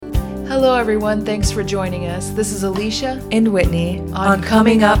Hello, everyone. Thanks for joining us. This is Alicia and Whitney on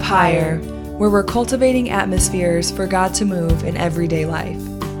Coming Up Higher, where we're cultivating atmospheres for God to move in everyday life.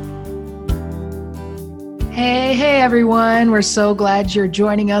 Hey, everyone. We're so glad you're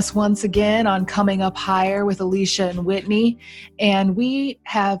joining us once again on Coming Up Higher with Alicia and Whitney. And we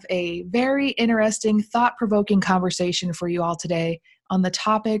have a very interesting, thought-provoking conversation for you all today on the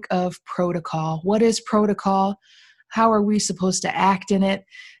topic of protocol. What is protocol? How are we supposed to act in it?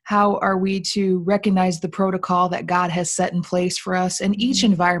 How are we to recognize the protocol that God has set in place for us in each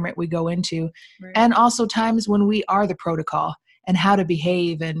environment we go into? Right. And also times when we are the protocol and how to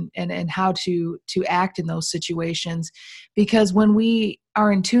behave and how to act in those situations. Because when we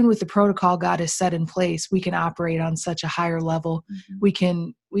are in tune with the protocol God has set in place, we can operate on such a higher level.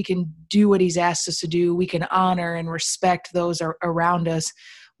 Mm-hmm. We can do what He's asked us to do. We can honor and respect those around us,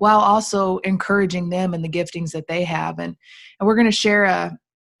 while also encouraging them and the giftings that they have. And we're going to share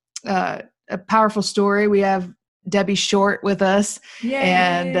a powerful story. We have Debbie Short with us. Yay.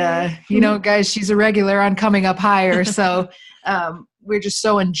 And, guys, she's a regular on Coming Up Higher. So we're just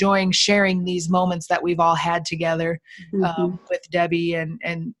so enjoying sharing these moments that we've all had together with Debbie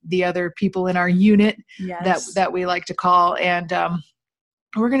and the other people in our unit. Yes. that we like to call. And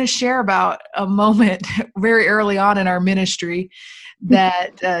we're going to share about a moment very early on in our ministry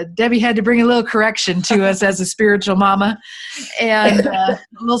that Debbie had to bring a little correction to us as a spiritual mama, and a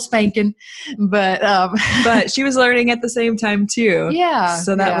little spanking, but she was learning at the same time too. Yeah.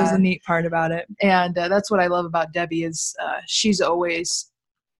 So that was a neat part about it. And that's what I love about Debbie is she's always,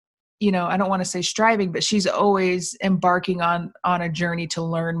 I don't want to say striving, but she's always embarking on a journey to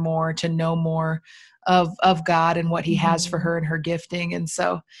learn more, to know more of God and what He has for her and her gifting. And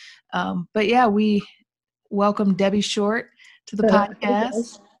so, we welcome Debbie Short to the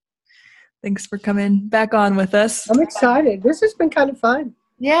podcast. Thanks for coming back on with us. I'm excited. This has been kind of fun.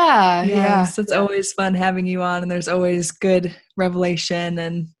 Yeah. It's always fun having you on, and there's always good revelation.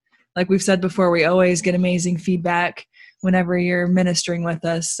 And like we've said before, we always get amazing feedback whenever you're ministering with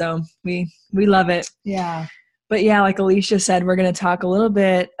us. So we love it. Yeah. But like Alicia said, we're going to talk a little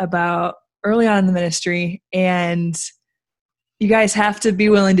bit about early on in the ministry, and you guys have to be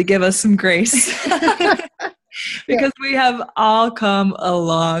willing to give us some grace. Because we have all come a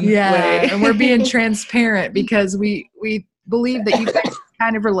long way. And we're being transparent because we believe that you guys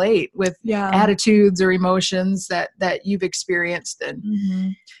kind of relate with attitudes or emotions that you've experienced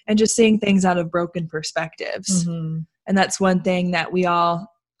and just seeing things out of broken perspectives. And that's one thing that we all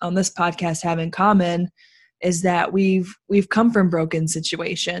on this podcast have in common is that we've come from broken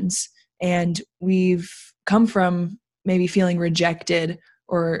situations, and we've come from maybe feeling rejected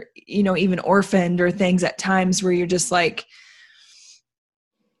or, even orphaned, or things at times where you're just like,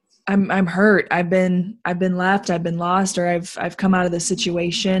 I'm hurt. I've been left, I've been lost, or I've come out of the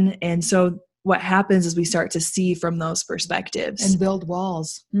situation. And so what happens is we start to see from those perspectives and build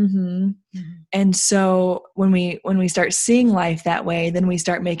walls. And so when we start seeing life that way, then we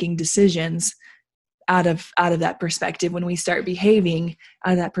start making decisions out of that perspective, when we start behaving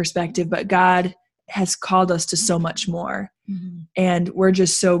out of that perspective. But God has called us to so much more. And we're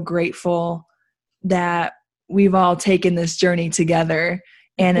just so grateful that we've all taken this journey together.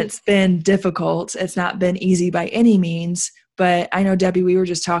 And it's been difficult. It's not been easy by any means. But I know, Debbie, we were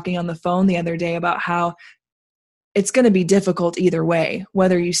just talking on the phone the other day about how it's going to be difficult either way,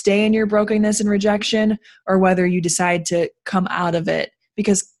 whether you stay in your brokenness and rejection or whether you decide to come out of it,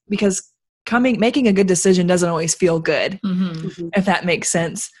 because making a good decision doesn't always feel good, if that makes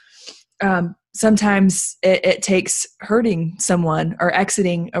sense. Sometimes it takes hurting someone or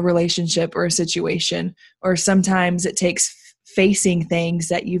exiting a relationship or a situation, or sometimes it takes facing things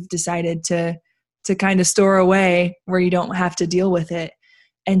that you've decided to kind of store away where you don't have to deal with it.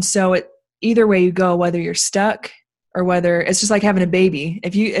 And so either way you go, whether you're stuck or whether it's just like having a baby.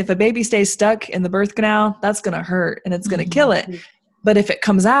 If a baby stays stuck in the birth canal, that's going to hurt and it's going to kill it. But if it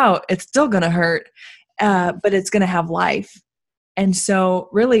comes out, it's still going to hurt, but it's going to have life. And so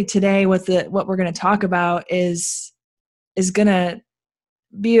really today what we're going to talk about is going to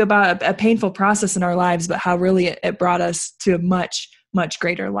be about a painful process in our lives, but how really it brought us to a much, much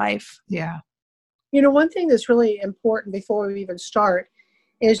greater life. Yeah. One thing that's really important before we even start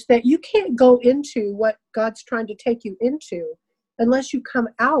is that you can't go into what God's trying to take you into unless you come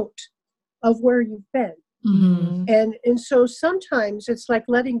out of where you've been. And so sometimes it's like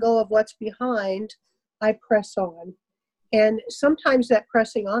letting go of what's behind, I press on. And sometimes that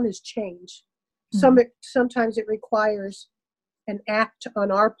pressing on is change. Sometimes it requires an act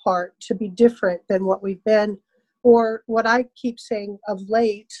on our part to be different than what we've been. Or what I keep saying of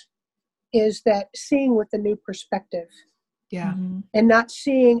late is that seeing with a new perspective. Yeah. and not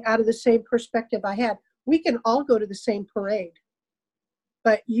seeing out of the same perspective I had. We can all go to the same parade,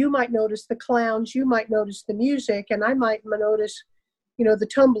 but you might notice the clowns, you might notice the music, and I might notice, the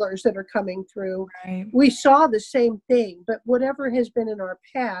tumblers that are coming through. Right. We saw the same thing, but whatever has been in our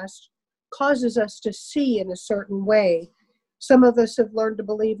past causes us to see in a certain way. Some of us have learned to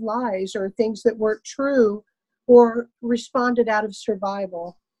believe lies or things that weren't true, or responded out of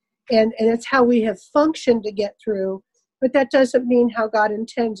survival. And it's how we have functioned to get through, but that doesn't mean how God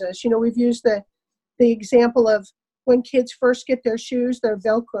intends us. We've used the example of when kids first get their shoes, they're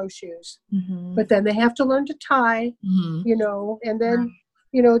Velcro shoes, but then they have to learn to tie, and then,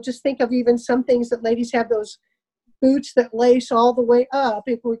 just think of even some things that ladies have, those boots that lace all the way up.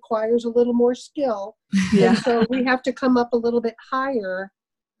 It requires a little more skill. Yeah. And so we have to come up a little bit higher.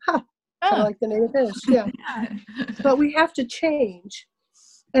 I like the name of this. Yeah. But we have to change.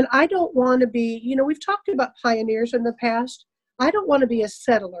 And I don't want to be, we've talked about pioneers in the past. I don't want to be a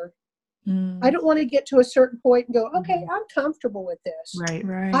settler. I don't want to get to a certain point and go, okay, I'm comfortable with this.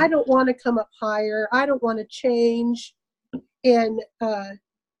 Right. I don't want to come up higher. I don't want to change. And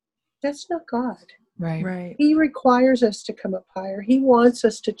that's not God. Right. He requires us to come up higher. He wants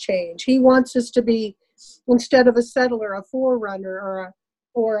us to change. He wants us to be, instead of a settler, a forerunner,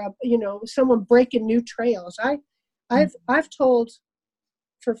 or someone breaking new trails. I've told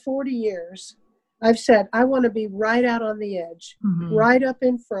for 40 years, I've said, I want to be right out on the edge, right up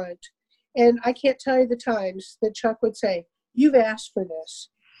in front. And I can't tell you the times that Chuck would say, you've asked for this.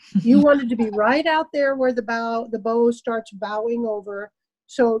 You wanted to be right out there where the bow starts bowing over.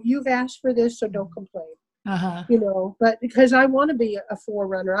 So you've asked for this, so don't complain. But because I want to be a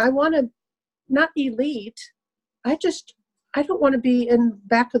forerunner, I want to, not elite. I don't want to be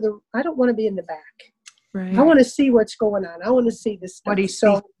I don't want to be in the back. Right. I want to see what's going on. I want to see this stuff. What he's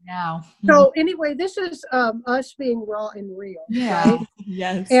seeing now. So anyway, this is us being raw and real. Yeah. Right?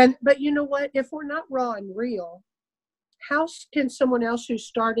 Yes. But you know what? If we're not raw and real, how can someone else who's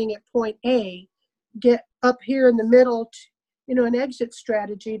starting at point A get up here in the middle, an exit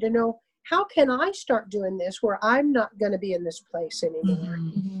strategy to know, how can I start doing this where I'm not going to be in this place anymore?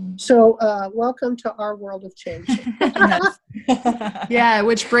 So welcome to our world of change. Yeah,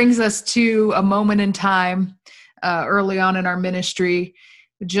 which brings us to a moment in time early on in our ministry.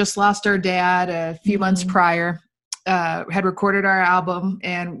 We just lost our dad a few months prior, had recorded our album,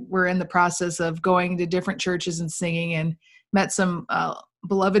 and we're in the process of going to different churches and singing, and met some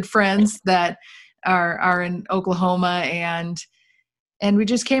beloved friends that are in Oklahoma, and we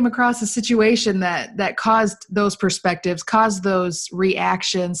just came across a situation that caused those perspectives, caused those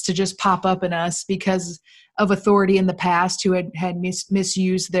reactions to just pop up in us because of authority in the past who had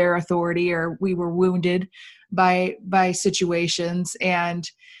misused their authority, or we were wounded by situations, and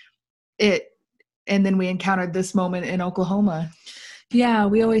then we encountered this moment in Oklahoma. Yeah,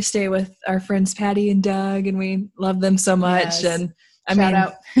 we always stay with our friends Patty and Doug, and we love them so much. Yes. And Shout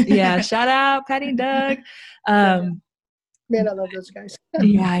out. Yeah, shout out Patty and Doug. Man, I love those guys.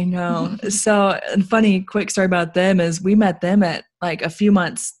 Yeah, I know. So, a funny quick story about them is we met them at like a few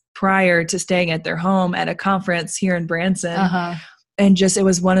months prior to staying at their home at a conference here in Branson. And just, it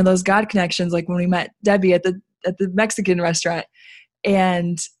was one of those God connections, like when we met Debbie at the Mexican restaurant.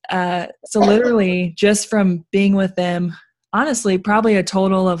 And so literally just from being with them, honestly, probably a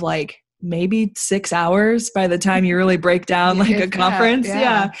total of like maybe 6 hours by the time you really break down like a conference.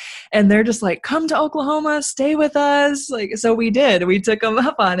 Yeah. And they're just like, come to Oklahoma, stay with us. Like, so we did, we took them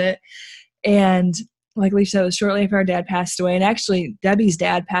up on it. And like Leisha said, it was shortly after our dad passed away. And actually Debbie's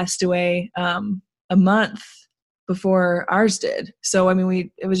dad passed away a month before ours did. So, I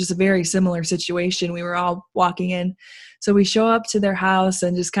mean, it was just a very similar situation. We were all walking in. So we show up to their house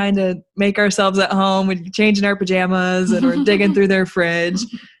and just kind of make ourselves at home. We're changing our pajamas and we're digging through their fridge.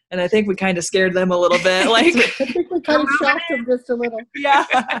 And I think we kind of scared them a little bit. Like, I think we kind of shocked them just a little. Yeah.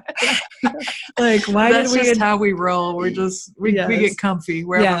 Like, why That's did we? just how we roll. We're just, we get comfy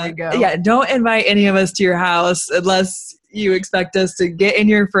wherever we go. Yeah. Don't invite any of us to your house unless you expect us to get in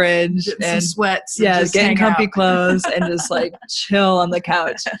your fridge and some sweats. Yeah. And just Get in hang comfy out. clothes and just like chill on the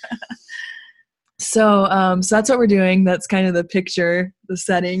couch. So that's what we're doing. That's kind of the picture, the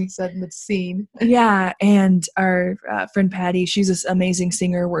setting. Setting the scene. Yeah. And our friend Patty, she's this amazing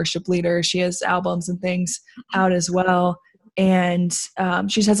singer, worship leader. She has albums and things out as well. And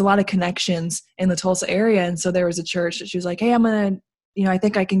she has a lot of connections in the Tulsa area. And so there was a church that she was like, hey, I'm going to, I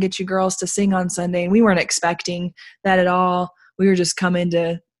think I can get you girls to sing on Sunday. And we weren't expecting that at all. We were just coming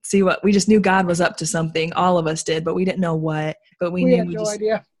to see we just knew God was up to something. All of us did, but we didn't know what. But we knew had no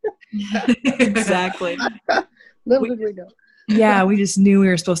idea. Exactly. Little did we know. Yeah, we just knew we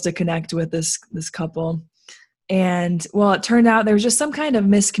were supposed to connect with this couple. And well, it turned out there was just some kind of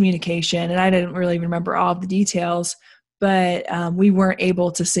miscommunication, and I didn't really remember all of the details, but we weren't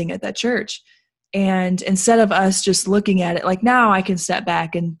able to sing at that church. And instead of us just looking at it, like now I can step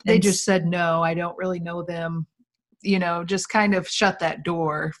back and They just said, no, I don't really know them, just kind of shut that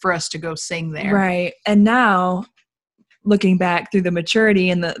door for us to go sing there. Right. And now looking back through the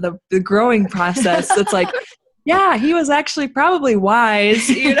maturity and the growing process, it's like, yeah, he was actually probably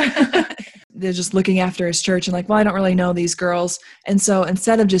wise, They're just looking after his church and like, well, I don't really know these girls. And so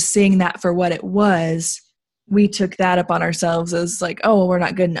instead of just seeing that for what it was, we took that upon ourselves as like, oh, well, we're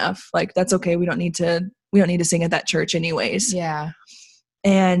not good enough. Like, that's okay. We don't need to sing at that church anyways. Yeah.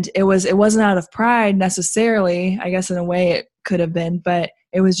 And it wasn't out of pride necessarily. I guess in a way it could have been, but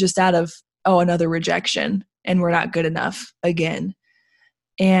it was just out of, another rejection, and we're not good enough again.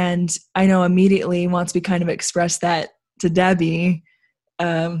 And I know immediately once we kind of expressed that to Debbie,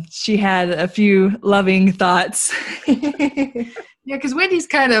 she had a few loving thoughts. Yeah, because Wendy's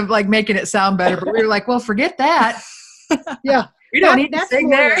kind of like making it sound better, but we were like, well, forget that. Yeah. We don't need to sing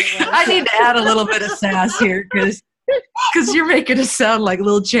there. I need to add a little bit of sass here because you're making us sound like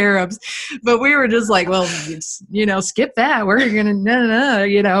little cherubs. But we were just like, well, skip that. We're going to,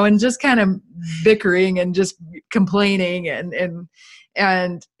 no, and just kind of bickering and just complaining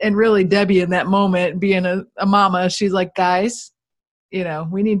and really Debbie in that moment being a mama, she's like, guys,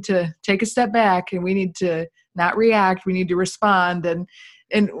 we need to take a step back and we need to not react. We need to respond.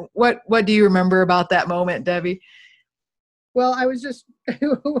 And what do you remember about that moment, Debbie? Well, I was just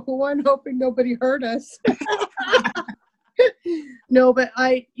hoping nobody heard us. No, but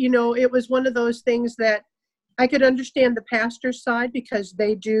it was one of those things that I could understand the pastor's side because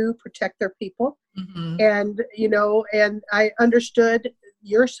they do protect their people. Mm-hmm. And, and I understood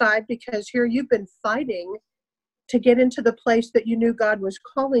your side because here you've been fighting to get into the place that you knew God was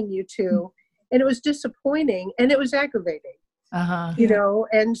calling you to. And it was disappointing and it was aggravating,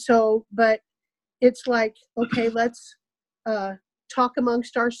 and so, but it's like, okay, let's talk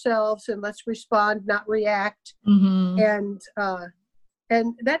amongst ourselves and let's respond, not react. Mm-hmm.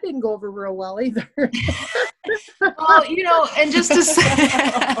 And that didn't go over real well either. Well, and just to say,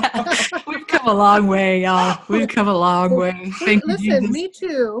 we've come a long way, y'all. We've come a long way. Thank you, Jesus. Me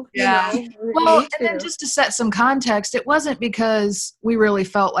too. Yeah. Well, and then just to set some context, it wasn't because we really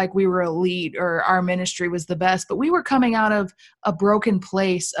felt like we were elite or our ministry was the best, but we were coming out of a broken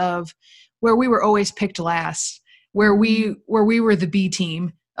place of where we were always picked last, where we were the B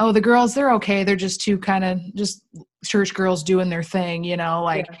team. Oh, the girls, they're okay. They're just two kind of just church girls doing their thing,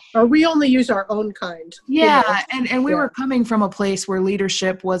 Or we only use our own kind. Yeah. And we were coming from a place where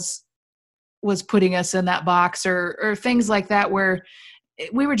leadership was putting us in that box or things like that, where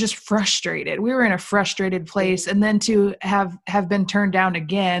we were just frustrated. We were in a frustrated place. And then to have been turned down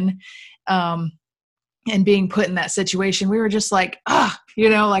again, and being put in that situation, we were just like,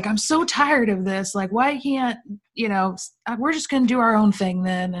 like, I'm so tired of this. Like, why can't, we're just going to do our own thing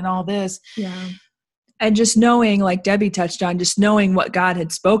then and all this. Yeah. And just knowing, like Debbie touched on, just knowing what God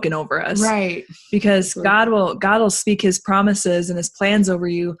had spoken over us. Right. Because God will speak his promises and his plans over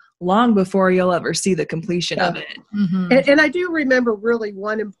you long before you'll ever see the completion of it. Mm-hmm. And I do remember really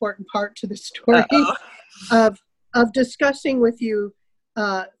one important part to the story of discussing with you,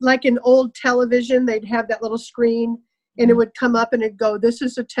 like in old television, they'd have that little screen and it would come up and it'd go, this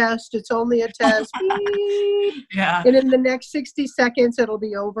is a test. It's only a test. Yeah. And in the next 60 seconds, it'll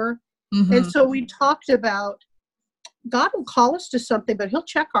be over. Mm-hmm. And so we talked about God will call us to something, but he'll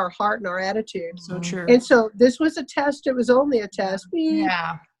check our heart and our attitude. So true. And so this was a test. It was only a test.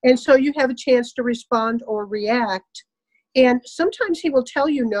 Yeah. And so you have a chance to respond or react. And sometimes he will tell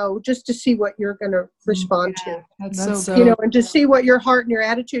you no, just to see what you're going to respond to. That's so and to see what your heart and your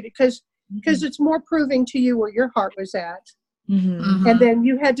attitude, because it's more proving to you where your heart was at. Mm-hmm. And then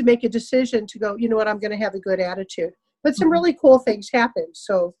you had to make a decision to go, you know what, I'm going to have a good attitude. But some really cool things happened.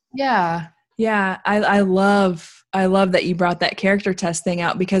 So yeah. I love that you brought that character test thing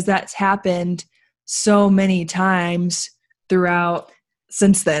out, because that's happened so many times throughout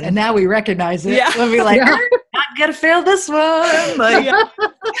since then. And now we recognize it. Yeah. We'll be like, not gonna fail this one. Like,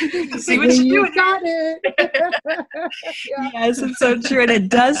 see what you You got it. Yes, it's so true. And it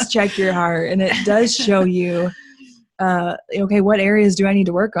does check your heart, and it does show you, okay, what areas do I need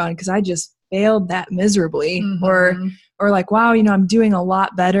to work on? Because I just failed that miserably. Mm-hmm. Or like, wow, I'm doing a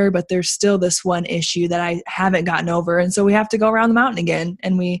lot better, but there's still this one issue that I haven't gotten over. And so we have to go around the mountain again,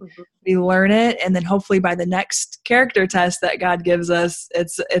 and we learn it. And then hopefully by the next character test that God gives us,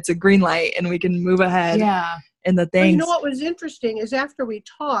 it's a green light and we can move ahead. Yeah. And the things. Well, you know what was interesting is after we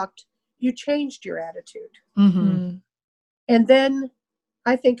talked, you changed your attitude. Mm-hmm. And then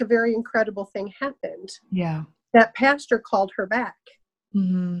I think a very incredible thing happened. Yeah. that pastor called her back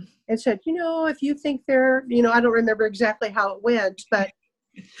Mm-hmm. and said, if you think they're, I don't remember exactly how it went, but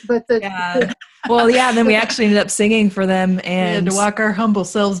Yeah. Well, yeah, then we actually ended up singing for them We had and to walk our humble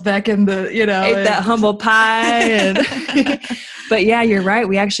selves back in the, ate that humble pie. And but yeah, you're right.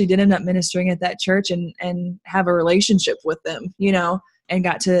 We actually did end up ministering at that church and have a relationship with them, and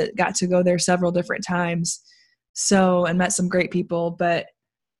got to go there several different times. So, and met some great people, but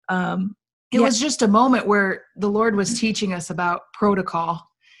it was just a moment where the Lord was teaching us about protocol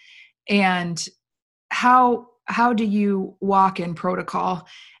and how do you walk in protocol.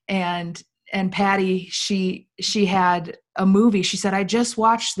 And Patty, she had a movie. She said, I just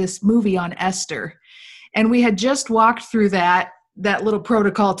watched this movie on Esther. And we had just walked through that little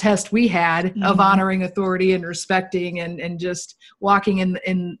protocol test we had of honoring authority and respecting and just walking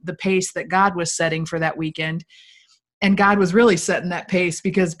in the pace that God was setting for that weekend. And God was really setting that pace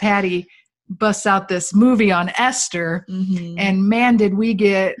because Patty busts out this movie on Esther. And man, did we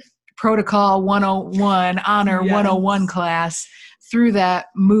get Protocol 101, Honor 101 class through that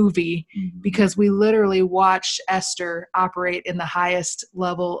movie, because we literally watched Esther operate in the highest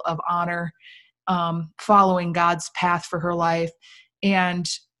level of honor, following God's path for her life and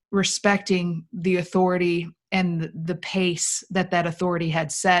respecting the authority and the pace that authority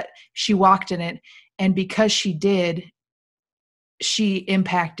had set. She walked in it. And because she did, she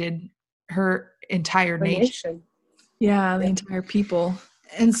impacted her entire nation. Yeah, the entire people.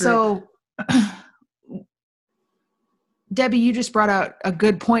 And so, Debbie, you just brought out a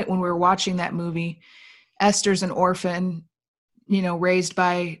good point when we were watching that movie. Esther's an orphan, raised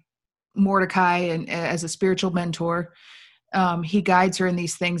by Mordecai and as a spiritual mentor. He guides her in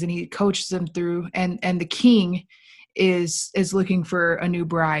these things and he coaches them through. And the king is looking for a new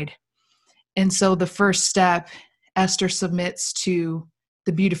bride. And so the first step, Esther submits to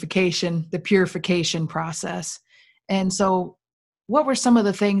the beautification, the purification process. And so what were some of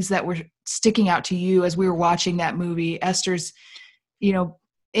the things that were sticking out to you as we were watching that movie? Esther's,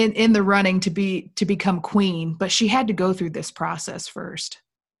 in the running to become queen, but she had to go through this process first.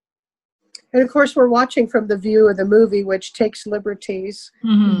 And of course, we're watching from the view of the movie, which takes liberties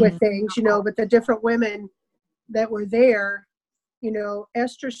with things, but the different women that were there,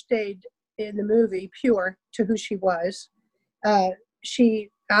 Esther stayed in the movie pure to who she was. She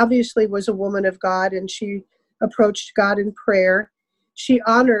obviously was a woman of God, and she approached God in prayer. She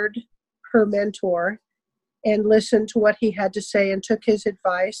honored her mentor and listened to what he had to say and took his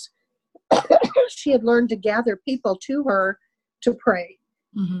advice. She had learned to gather people to her to pray.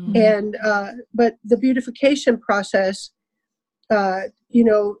 And but the beautification process,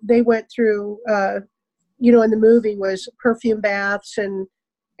 they went through, in the movie was perfume baths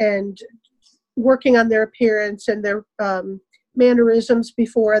and working on their appearance and their mannerisms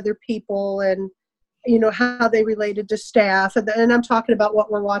before other people, and how they related to staff, and I'm talking about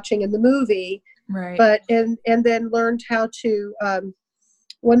what we're watching in the movie, right? But and then learned how to.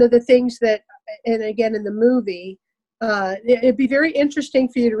 One of the things that, and again in the movie, it'd be very interesting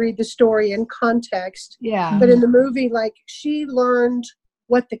for you to read the story in context. Yeah. But in the movie, like, she learned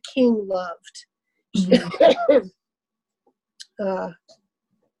what the king loved.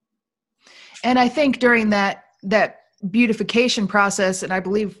 And I think during that beautification process, and I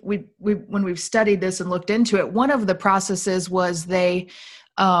believe we when we've studied this and looked into it, one of the processes was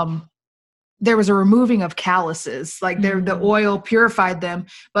there was a removing of calluses, like the oil purified them,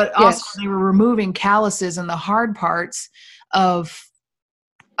 but also they were removing calluses and the hard parts of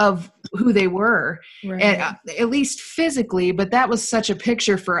who they were, right. And, at least physically. But that was such a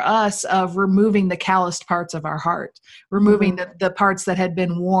picture for us of removing the calloused parts of our heart, removing the parts that had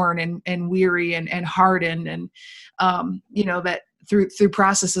been worn and weary and hardened, and that through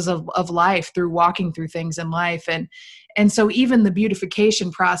processes of life, through walking through things in life, and so even the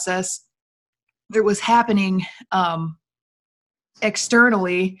beautification process, it was happening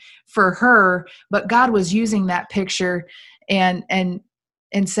externally for her, but God was using that picture and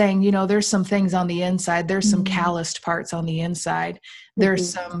saying, there's some things on the inside. There's some calloused parts on the inside.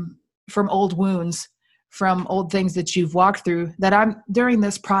 There's some from old wounds, from old things that you've walked through, that during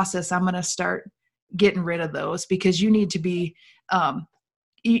this process, I'm going to start getting rid of those, because you need to be,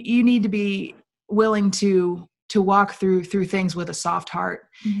 you need to be willing to walk through things with a soft heart,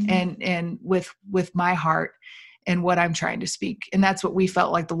 and with my heart and what I'm trying to speak. And that's what we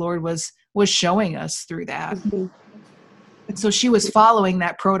felt like the Lord was showing us through that. And so she was following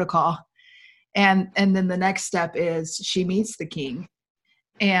that protocol. And then the next step is she meets the king.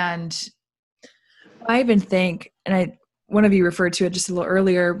 And I even think, and one of you referred to it just a little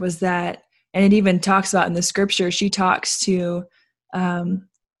earlier, was that, and it even talks about in the scripture, she talks to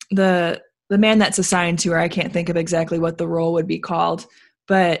the man that's assigned to her, I can't think of exactly what the role would be called,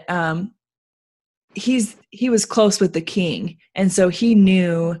 but he was close with the king, and so he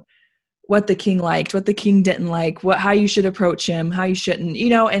knew what the king liked, what the king didn't like, how you should approach him, how you shouldn't,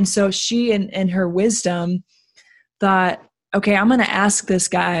 and so she in her wisdom thought, okay, I'm going to ask this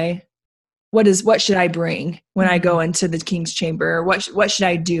guy, what should I bring when I go into the king's chamber? What should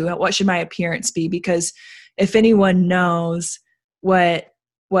I do? What should my appearance be? Because if anyone knows what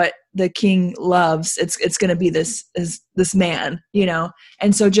the king loves, it's going to be this man,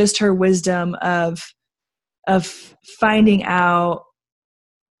 And so just her wisdom of finding out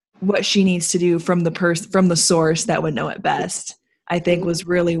what she needs to do from the source that would know it best, I think was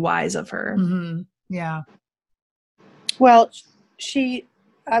really wise of her. Mm-hmm. Yeah. Well, she,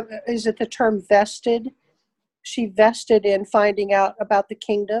 is it the term vested? She vested in finding out about the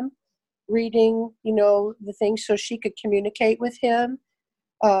kingdom, reading, the things so she could communicate with him,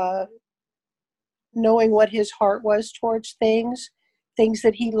 knowing what his heart was towards things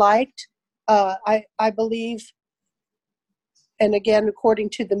that he liked. I believe, and again, according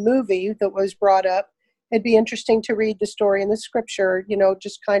to the movie that was brought up, it'd be interesting to read the story in the scripture,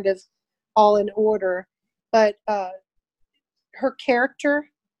 just kind of all in order. But her character,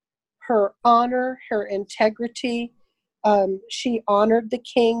 her honor, her integrity, she honored the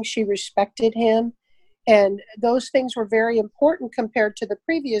king, she respected him. And those things were very important compared to the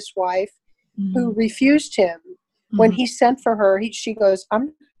previous wife who refused him. When he sent for her, she goes, I'm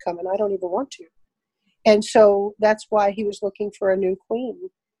not coming, I don't even want to. And so that's why he was looking for a new queen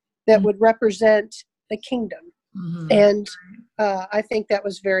that would represent the kingdom. And I think that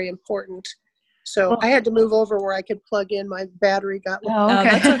was very important. So I had to move over where I could plug in. My battery got low. Oh,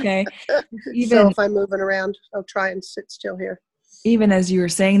 that's okay. So if I'm moving around, I'll try and sit still here. Even as you were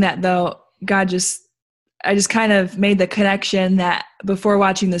saying that, though, I just kind of made the connection that before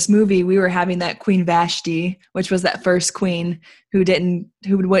watching this movie, we were having that Queen Vashti, which was that first queen who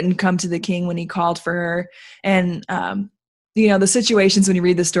wouldn't come to the king when he called for her. And, the situations when you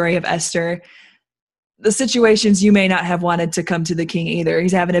read the story of Esther, the situations you may not have wanted to come to the king either.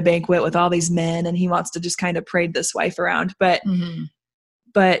 He's having a banquet with all these men and he wants to just kind of parade this wife around. But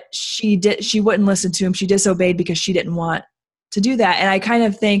she wouldn't listen to him. She disobeyed because she didn't want to do that. And I kind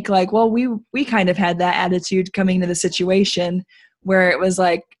of think like, well, we kind of had that attitude coming to the situation where it was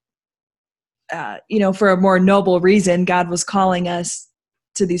like, for a more noble reason, God was calling us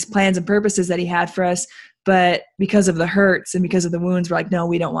to these plans and purposes that he had for us. But because of the hurts and because of the wounds, we're like, no,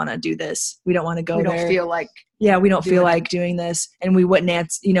 we don't want to do this. We don't want to go there. We don't feel like. Yeah, we don't feel like doing this. And we wouldn't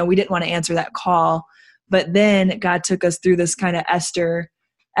answer, we didn't want to answer that call. But then God took us through this kind of Esther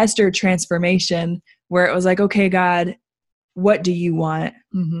transformation where it was like, okay, God, what do you want?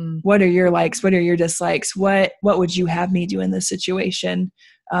 What are your likes? What are your dislikes? What would you have me do in this situation?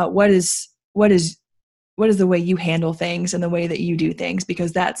 What is the way you handle things and the way that you do things?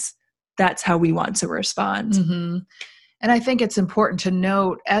 Because that's how we want to respond. And I think it's important to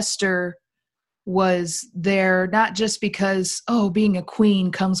note Esther was there not just because, being a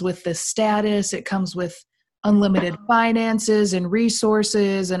queen comes with this status, it comes with unlimited finances and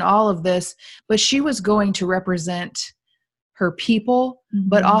resources and all of this, but she was going to represent her people,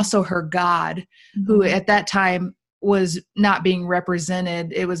 but also her God, who at that time was not being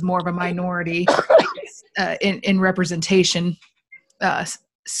represented. It was more of a minority in representation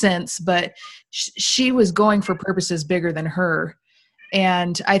sense, but she was going for purposes bigger than her.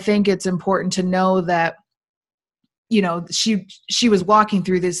 And I think it's important to know that, she was walking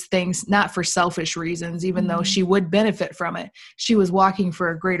through these things not for selfish reasons, even though she would benefit from it. She was walking for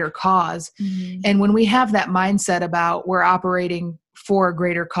a greater cause. And when we have that mindset about we're operating for a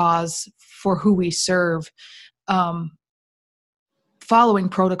greater cause, for who we serve, following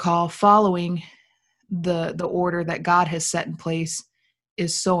protocol, following the order that God has set in place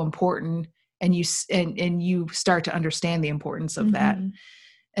is so important. And you start to understand the importance of that.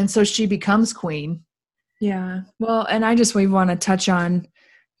 And so she becomes queen. Yeah. Well, and we want to touch on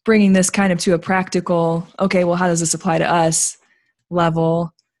bringing this kind of to a practical, okay, well, how does this apply to us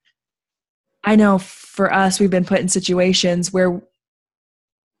level? I know for us, we've been put in situations where,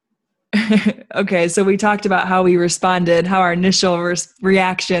 okay, so we talked about how we responded, how our initial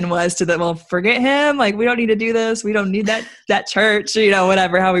reaction was to well, forget him. Like, we don't need to do this. We don't need that church,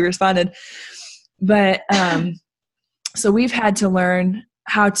 whatever, how we responded. But, so we've had to learn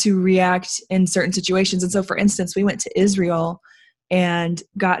how to react in certain situations. And so, for instance, we went to Israel and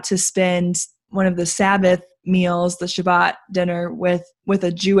got to spend one of the Sabbath meals, the Shabbat dinner, with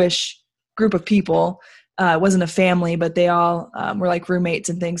a Jewish group of people. It wasn't a family, but they all were like roommates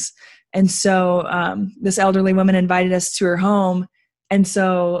and things. And so this elderly woman invited us to her home. And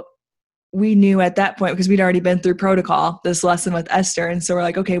so we knew at that point, because we'd already been through protocol, this lesson with Esther. And so we're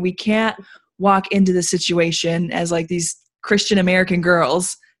like, okay, we can't walk into the situation as like these Christian American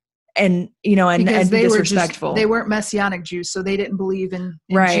girls and, you know, and be disrespectful. They weren't Messianic Jews, so they didn't believe in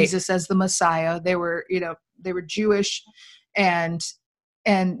Right. Jesus as the Messiah. They were, you know, they were Jewish, and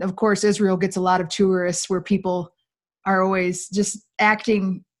of course Israel gets a lot of tourists where people are always just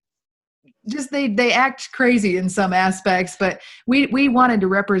acting, just they act crazy in some aspects, but we wanted to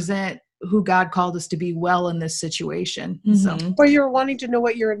represent who God called us to be well in this situation. Mm-hmm. So, well, you were wanting to know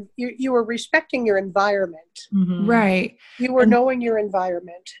what you were respecting your environment. mm-hmm. Right. You were knowing your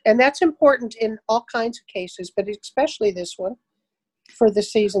environment, and that's important in all kinds of cases, but especially this one for the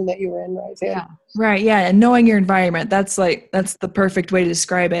season that you were in right there. Yeah. Right. Yeah. And knowing your environment, that's the perfect way to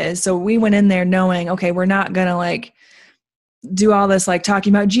describe it. So we went in there knowing, okay, we're not going to like do all this, like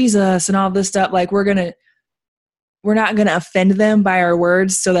talking about Jesus and all this stuff. Like we're not going to offend them by our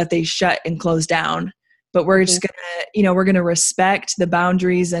words so that they shut and close down, but we're just going to, you know, we're going to respect the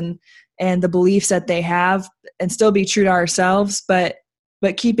boundaries and the beliefs that they have and still be true to ourselves, but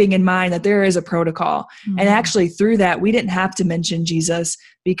keeping in mind that there is a protocol. Mm-hmm. And actually through that, we didn't have to mention Jesus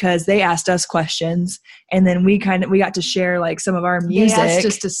because they asked us questions, and then we got to share like some of our music. They asked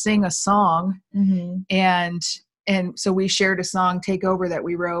us to sing a song, mm-hmm. and so we shared a song, Take Over, that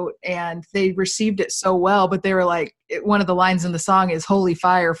we wrote, and they received it so well, but they were like, one of the lines in the song is Holy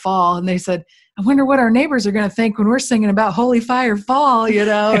Fire Fall. And they said, I wonder what our neighbors are going to think when we're singing about Holy Fire Fall, you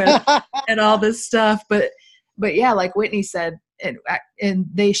know, and all this stuff. But yeah, like Whitney said, and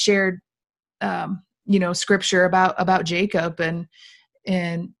they shared, you know, scripture about Jacob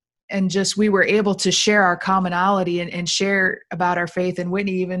and just, we were able to share our commonality and share about our faith. And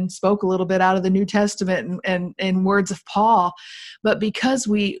Whitney even spoke a little bit out of the New Testament and words of Paul. But because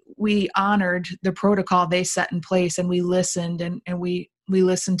we honored the protocol they set in place, and we listened and we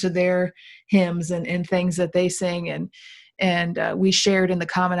listened to their hymns and things that they sing, and we shared in the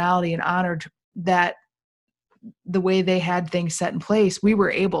commonality and honored that the way they had things set in place, we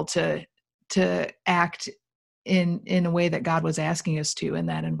were able to act in a way that God was asking us to in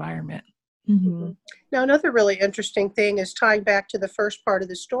that environment. Mm-hmm. Now, another really interesting thing is tying back to the first part of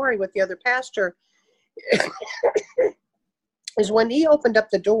the story with the other pastor is when he opened up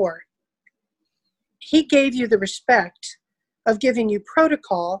the door, he gave you the respect of giving you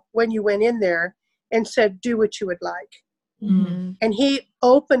protocol when you went in there and said, do what you would like. Mm-hmm. And he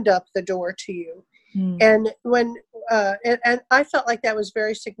opened up the door to you. Mm-hmm. And when and I felt like that was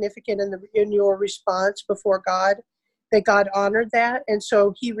very significant in your response before God, that God honored that, and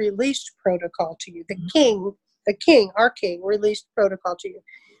so He released protocol to you. The King, our King, released protocol to you.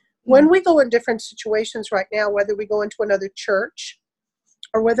 When we go in different situations right now, whether we go into another church,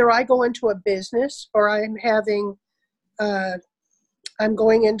 or whether I go into a business, or I'm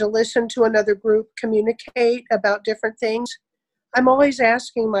going in to listen to another group communicate about different things, I'm always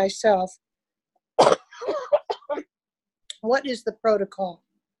asking myself, what is the protocol?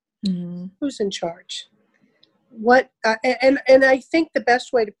 Mm-hmm. Who's in charge? What and I think the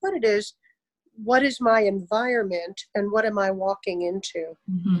best way to put it is, what is my environment and what am I walking into?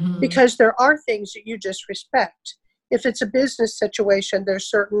 Mm-hmm. Because there are things that you just respect. If it's a business situation, there's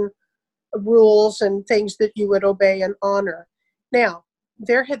certain rules and things that you would obey and honor. Now,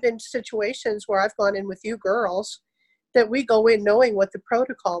 there have been situations where I've gone in with you girls that we go in knowing what the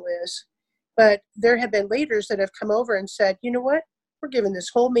protocol is. But there have been leaders that have come over and said, you know what? We're giving this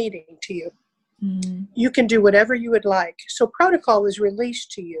whole meeting to you. Mm-hmm. You can do whatever you would like. So protocol was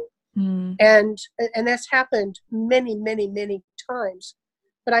released to you. Mm-hmm. And that's happened many, many, many times.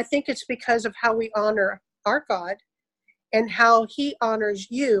 But I think it's because of how we honor our God and how He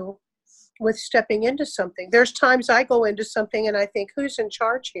honors you with stepping into something. There's times I go into something and I think, who's in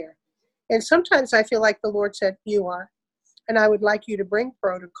charge here? And sometimes I feel like the Lord said, you are. And I would like you to bring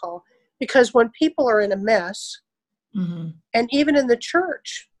protocol. Because when people are in a mess, Mm-hmm. and even in the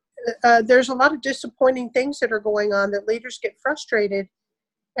church, there's a lot of disappointing things that are going on that leaders get frustrated,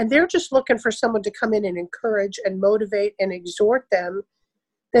 and they're just looking for someone to come in and encourage and motivate and exhort them.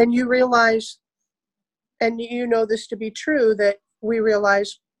 Then you realize, and you know this to be true, that we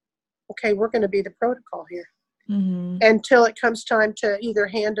realize, okay, we're going to be the protocol here. Mm-hmm. Until it comes time to either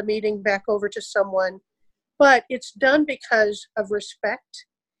hand a meeting back over to someone. But it's done because of respect.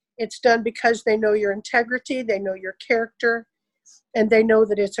 It's done because they know your integrity, they know your character, and they know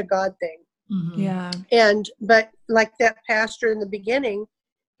that it's a God thing. Mm-hmm. Yeah. But like that pastor in the beginning,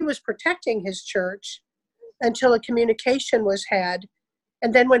 he was protecting his church until a communication was had.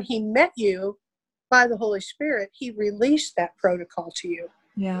 And then when he met you by the Holy Spirit, he released that protocol to you.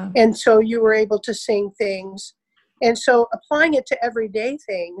 Yeah. And so you were able to sing things. And so applying it to everyday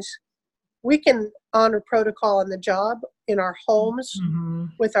things, we can honor protocol on the job, in our homes, Mm-hmm.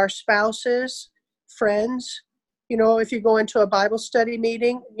 with our spouses, friends. You know, if you go into a Bible study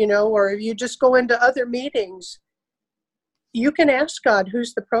meeting, you know, or if you just go into other meetings, you can ask God,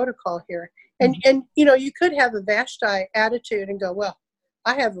 who's the protocol here? And, you know, you could have a Vashti attitude and go, well,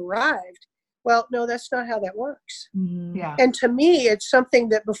 I have arrived. Well, no, that's not how that works. Mm-hmm. Yeah. And to me, it's something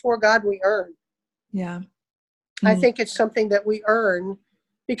that before God we earn. Yeah. I think it's something that we earn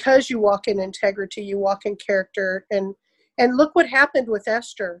because you walk in integrity, you walk in character. And look what happened with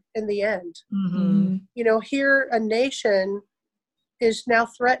Esther in the end. Mm-hmm. You know, here a nation is now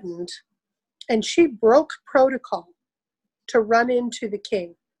threatened, and she broke protocol to run into the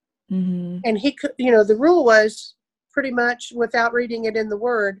king. Mm-hmm. And he could, you know, the rule was pretty much, without reading it in the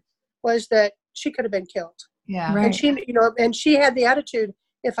word, was that she could have been killed. Yeah. Right. And she, you know, and she had the attitude,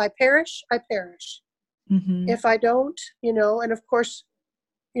 if I perish, I perish. Mm-hmm. If I don't, you know, and of course,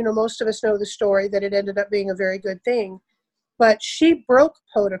 you know, most of us know the story that it ended up being a very good thing. But she broke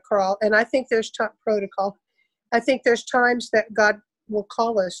protocol, and I think there's protocol. I think there's times that God will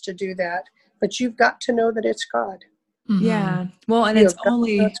call us to do that, but you've got to know that it's God. Mm-hmm. Yeah. Well, and You it's have got to know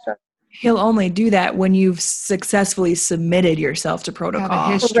only, it's God. he'll only do that when you've successfully submitted yourself to Have a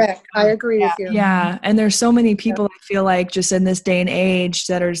protocol. history. Correct. I agree with you. Yeah. And there's so many people I feel like just in this day and age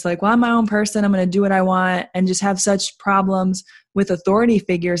that are just like, well, I'm my own person. I'm going to do what I want, and just have such problems with authority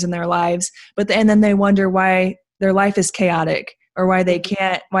figures in their lives. And then they wonder why their life is chaotic, or why they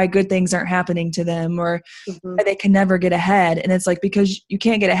can't, why good things aren't happening to them, or Mm-hmm. why they can never get ahead. And it's like, because you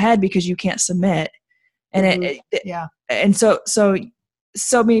can't get ahead because you can't submit. And Yeah. and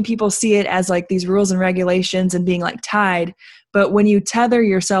so many people see it as like these rules and regulations and being like tied. But when you tether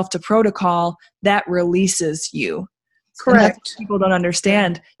yourself to protocol, that releases you. And that's Correct. what people don't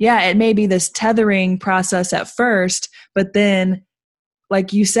understand. Yeah, it may be this tethering process at first, but then,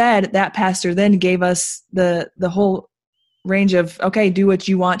 like you said, that pastor then gave us the whole range of, okay, do what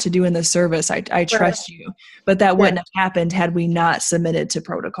you want to do in the service. I trust you. But that wouldn't have happened had we not submitted to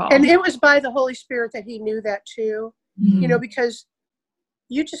protocol. And it was by the Holy Spirit that he knew that too, Mhm. you know, because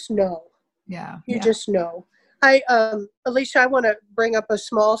you just know. Yeah. You just know. Alicia, I want to bring up a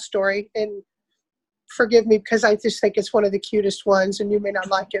small story, and forgive me because I just think it's one of the cutest ones, and you may not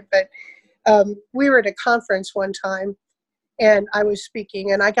like it, but we were at a conference one time, and I was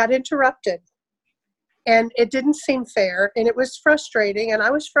speaking, and I got interrupted. And it didn't seem fair, and it was frustrating, and I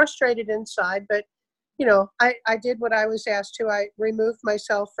was frustrated inside, but, you know, I did what I was asked to. I removed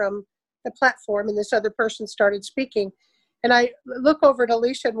myself from the platform, and this other person started speaking. And I look over at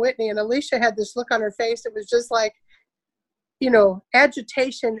Alicia and Whitney, and Alicia had this look on her face. It was just like, you know,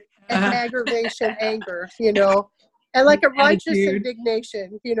 agitation, aggravation, anger, you know, and like a righteous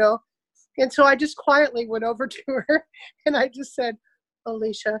indignation, you know. And so I just quietly went over to her, and I just said,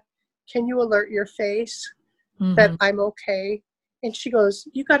 Alicia, can you alert your face that I'm okay? And she goes,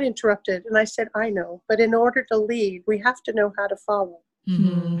 you got interrupted. And I said, I know, but in order to lead, we have to know how to follow.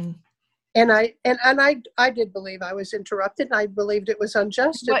 Mm-hmm. And I did believe I was interrupted, and I believed it was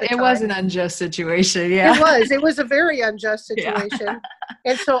unjust at the time. It was an unjust situation. Yeah. It was a very unjust situation. Yeah.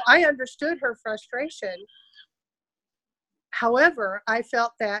 And so I understood her frustration. However, I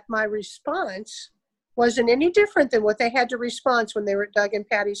felt that my response wasn't any different than what they had to respond when they were at Doug and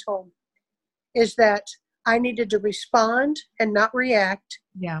Patty's home, is that I needed to respond and not react,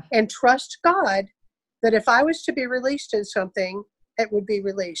 and trust God that if I was to be released in something, it would be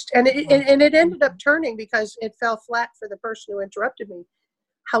released. And it ended up turning because it fell flat for the person who interrupted me.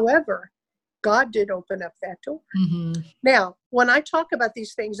 However, God did open up that door. Mm-hmm. Now, when I talk about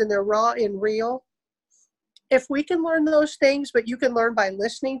these things and they're raw and real, if we can learn those things, but you can learn by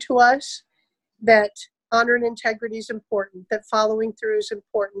listening to us, that honor and integrity is important, that following through is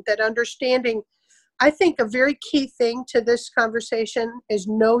important, that understanding. I think a very key thing to this conversation is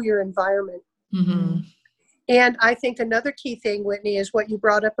know your environment. Mm-hmm. And I think another key thing, Whitney, is what you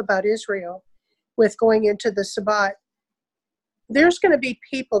brought up about Israel with going into the Sabbat. There's going to be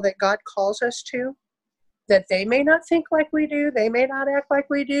people that God calls us to that they may not think like we do. They may not act like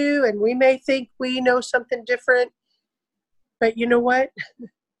we do. And we may think we know something different. But you know what?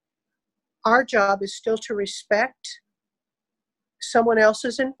 Our job is still to respect someone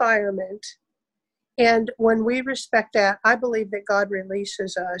else's environment. And when we respect that, I believe that God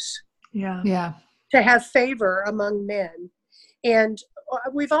releases us. Yeah. To have favor among men. And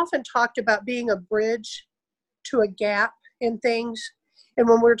we've often talked about being a bridge to a gap in things. And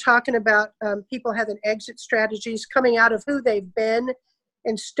when we're talking about people having exit strategies, coming out of who they've been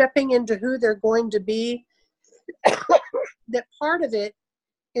and stepping into who they're going to be, that part of it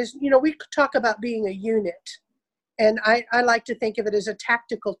is, you know, we talk about being a unit. And I like to think of it as a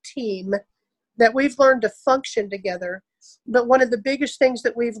tactical team that we've learned to function together. But one of the biggest things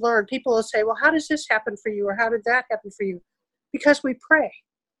that we've learned, people will say, well, how does this happen for you? Or how did that happen for you? Because we pray.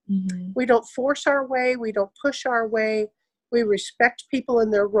 Mm-hmm. We don't force our way. We don't push our way. We respect people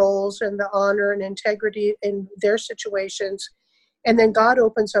in their roles and the honor and integrity in their situations. And then God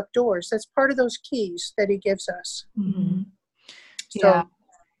opens up doors. That's part of those keys that he gives us. Mm-hmm. So, Yeah.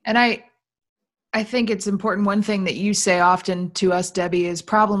 And I think it's important. One thing that you say often to us, Debbie, is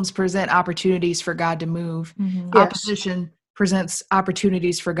problems present opportunities for God to move. Mm-hmm. Yes. Opposition presents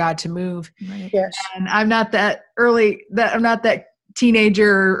opportunities for God to move. Right. yes. And I'm not that teenager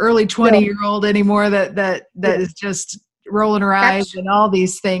or early 20-year-old anymore that is just rolling her eyes and all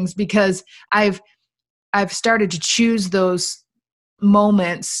these things, because I've started to choose those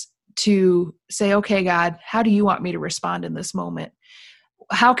moments to say, okay, God, how do you want me to respond in this moment?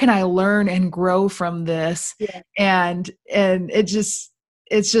 How can I learn and grow from this? Yeah. And it's just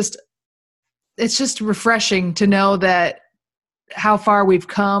refreshing to know that how far we've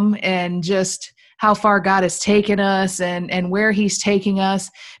come and just how far God has taken us and where he's taking us,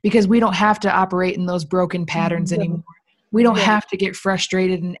 because we don't have to operate in those broken patterns anymore. We don't have to get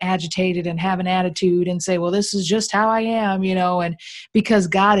frustrated and agitated and have an attitude and say, well, this is just how I am, and because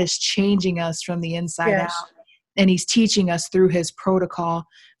God is changing us from the inside out, and he's teaching us through his protocol,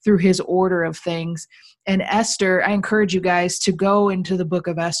 through his order of things. And Esther, I encourage you guys to go into the book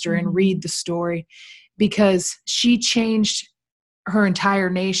of Esther and read the story, because she changed her entire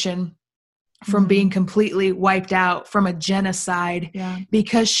nation from being completely wiped out, from a genocide,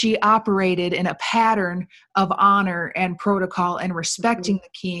 because she operated in a pattern of honor and protocol and respecting the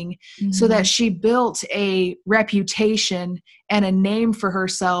king, so that she built a reputation and a name for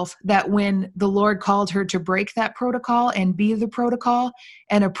herself, that when the Lord called her to break that protocol and be the protocol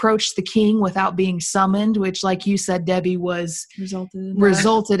and approach the king without being summoned, which, like you said, Debbie, was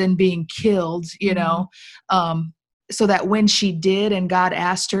resulted in being killed, so that when she did and God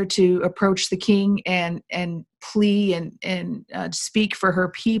asked her to approach the king and plea and speak for her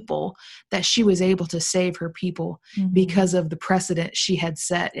people, that she was able to save her people because of the precedent she had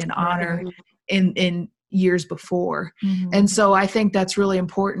set in honor in years before. And so I think that's really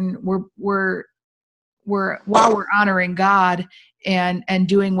important. We're while we're honoring God and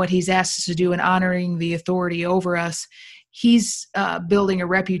doing what he's asked us to do and honoring the authority over us, he's building a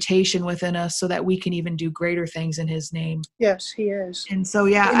reputation within us so that we can even do greater things in his name. Yes, he is. And so,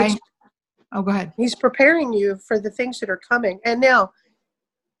 go ahead. He's preparing you for the things that are coming. And now,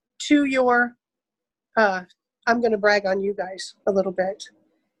 to your, I'm going to brag on you guys a little bit.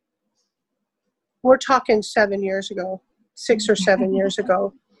 We're talking 7 years ago, 6 or 7 years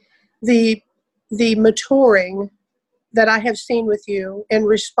ago. The maturing that I have seen with you in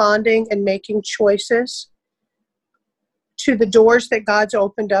responding and making choices to the doors that God's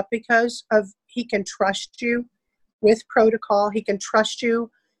opened up, because of he can trust you with protocol. He can trust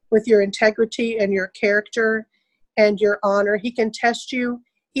you with your integrity and your character and your honor. He can test you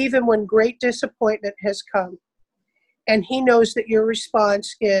even when great disappointment has come. And he knows that your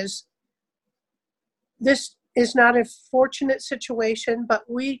response is, this is not a fortunate situation, but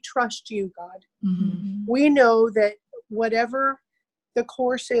we trust you, God. We know that whatever the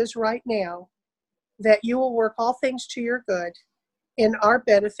course is right now, that you will work all things to your good, in our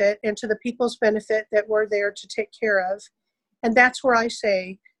benefit and to the people's benefit that we're there to take care of. And that's where I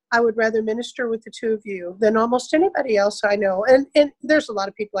say, I would rather minister with the two of you than almost anybody else I know. And there's a lot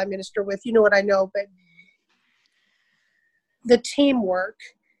of people I minister with, you know what I know, but the teamwork,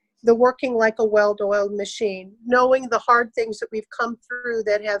 the working like a well-oiled machine, knowing the hard things that we've come through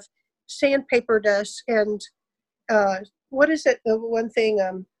that have sandpapered us, and what is it? The one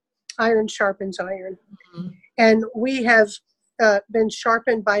thing, iron sharpens iron. And we have been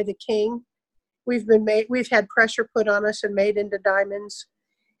sharpened by the King. We've had pressure put on us and made into diamonds.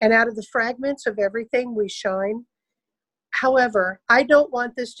 And out of the fragments of everything, we shine. However, I don't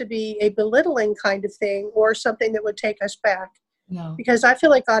want this to be a belittling kind of thing or something that would take us back. No. Because I feel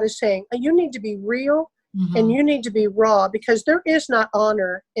like God is saying, you need to be real and you need to be raw, because there is not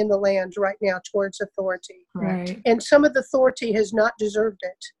honor in the land right now towards authority. Right. And some of the authority has not deserved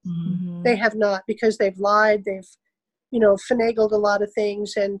it. They have not, because they've lied, they've, finagled a lot of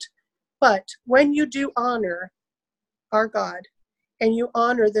things. But when you do honor our God and you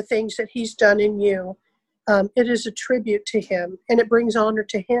honor the things that he's done in you, it is a tribute to him and it brings honor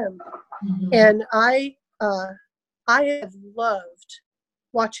to him. And I have loved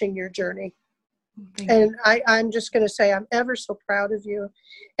watching your journey. And I'm just going to say, I'm ever so proud of you.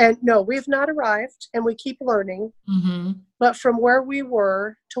 And no, we've not arrived, and we keep learning. But from where we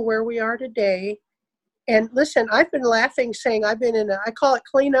were to where we are today, And listen, I've been laughing, saying I've been I call it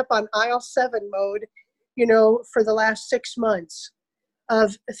cleanup on aisle 7 mode, for the last 6 months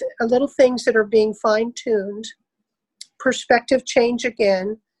of little things that are being fine-tuned, perspective change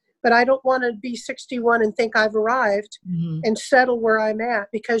again. But I don't want to be 61 and think I've arrived and settle where I'm at,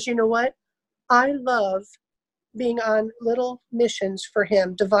 because you know what? I love being on little missions for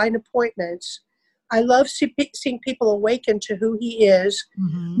him, divine appointments. I love seeing people awaken to who he is,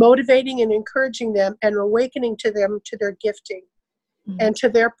 motivating and encouraging them and awakening to them, to their gifting and to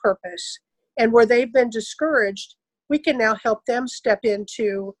their purpose. And where they've been discouraged, we can now help them step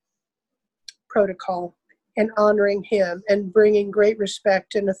into protocol and honoring him and bringing great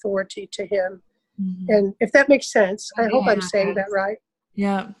respect and authority to him. And if that makes sense, I hope I'm saying that right.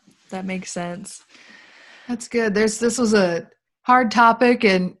 Yeah, that makes sense. That's good. This was a hard topic,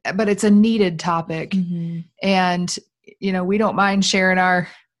 but it's a needed topic. And, we don't mind sharing our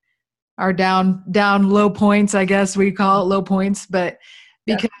down low points, I guess we call it low points, but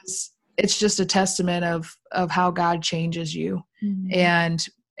because it's just a testament of how God changes you. And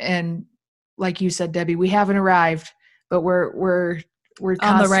like you said, Debbie, we haven't arrived, but we're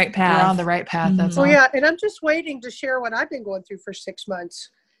on the right path. We're on the right path. That's all. Yeah. And I'm just waiting to share what I've been going through for 6 months.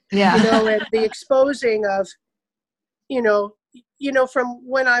 Yeah. And the exposing of, from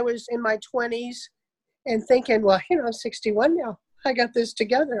when I was in my 20s and thinking, well, I'm 61 now. I got this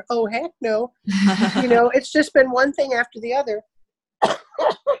together. Oh, heck no. It's just been one thing after the other.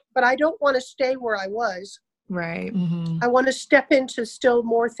 But I don't want to stay where I was. Right. I want to step into still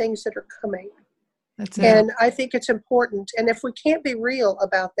more things that are coming. That's it. And I think it's important. And if we can't be real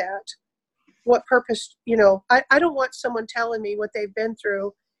about that, what purpose, I don't want someone telling me what they've been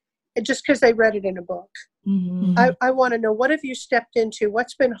through just because they read it in a book. I want to know, what have you stepped into?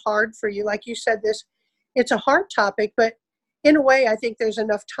 What's been hard for you? Like you said, it's a hard topic, but in a way, I think there's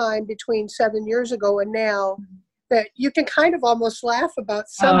enough time between 7 years ago and now that you can kind of almost laugh about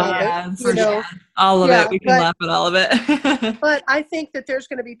some of it. Sure. All of it. We can laugh at all of it. But I think that there's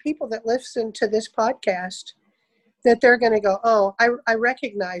going to be people that listen to this podcast that they're going to go, oh, I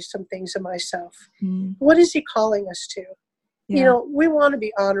recognize some things in myself. What is he calling us to? We want to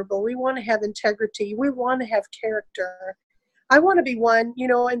be honorable. We want to have integrity. We want to have character. I want to be one,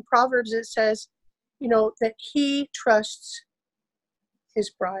 in Proverbs it says, that he trusts his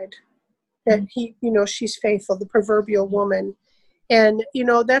bride, that he, she's faithful, the proverbial woman. And,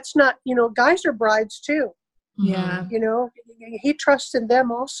 that's not, guys are brides too. Yeah. He trusts in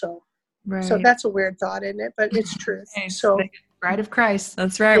them also. Right. So that's a weird thought, isn't it? But it's truth. So bride of Christ.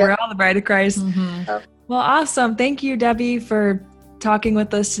 That's right. Yeah. We're all the bride of Christ. Well, awesome. Thank you, Debbie, for talking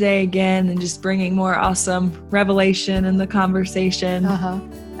with us today again and just bringing more awesome revelation in the conversation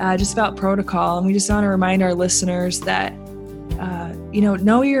just about protocol. And we just want to remind our listeners that,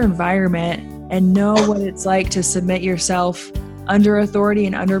 know your environment and know what it's like to submit yourself under authority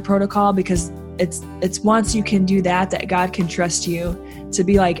and under protocol, because it's once you can do that God can trust you to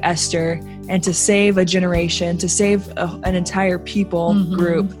be like Esther and to save a generation, to save an entire people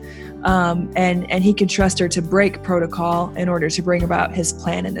group. And he can trust her to break protocol in order to bring about his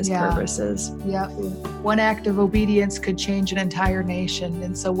plan and his purposes. Yeah. One act of obedience could change an entire nation.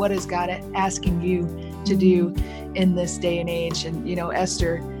 And so what is God asking you to do in this day and age? And,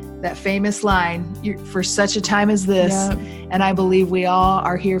 Esther, that famous line, for such a time as this. And I believe we all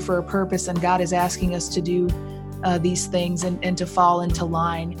are here for a purpose, and God is asking us to do these things and to fall into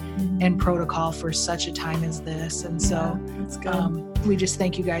line and protocol for such a time as this. And so that's good. We just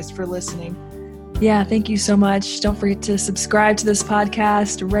thank you guys for listening. Yeah, thank you so much. Don't forget to subscribe to this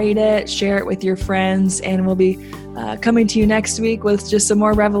podcast, rate it, share it with your friends, and we'll be coming to you next week with just some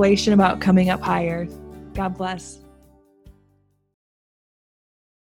more revelation about coming up higher. God bless.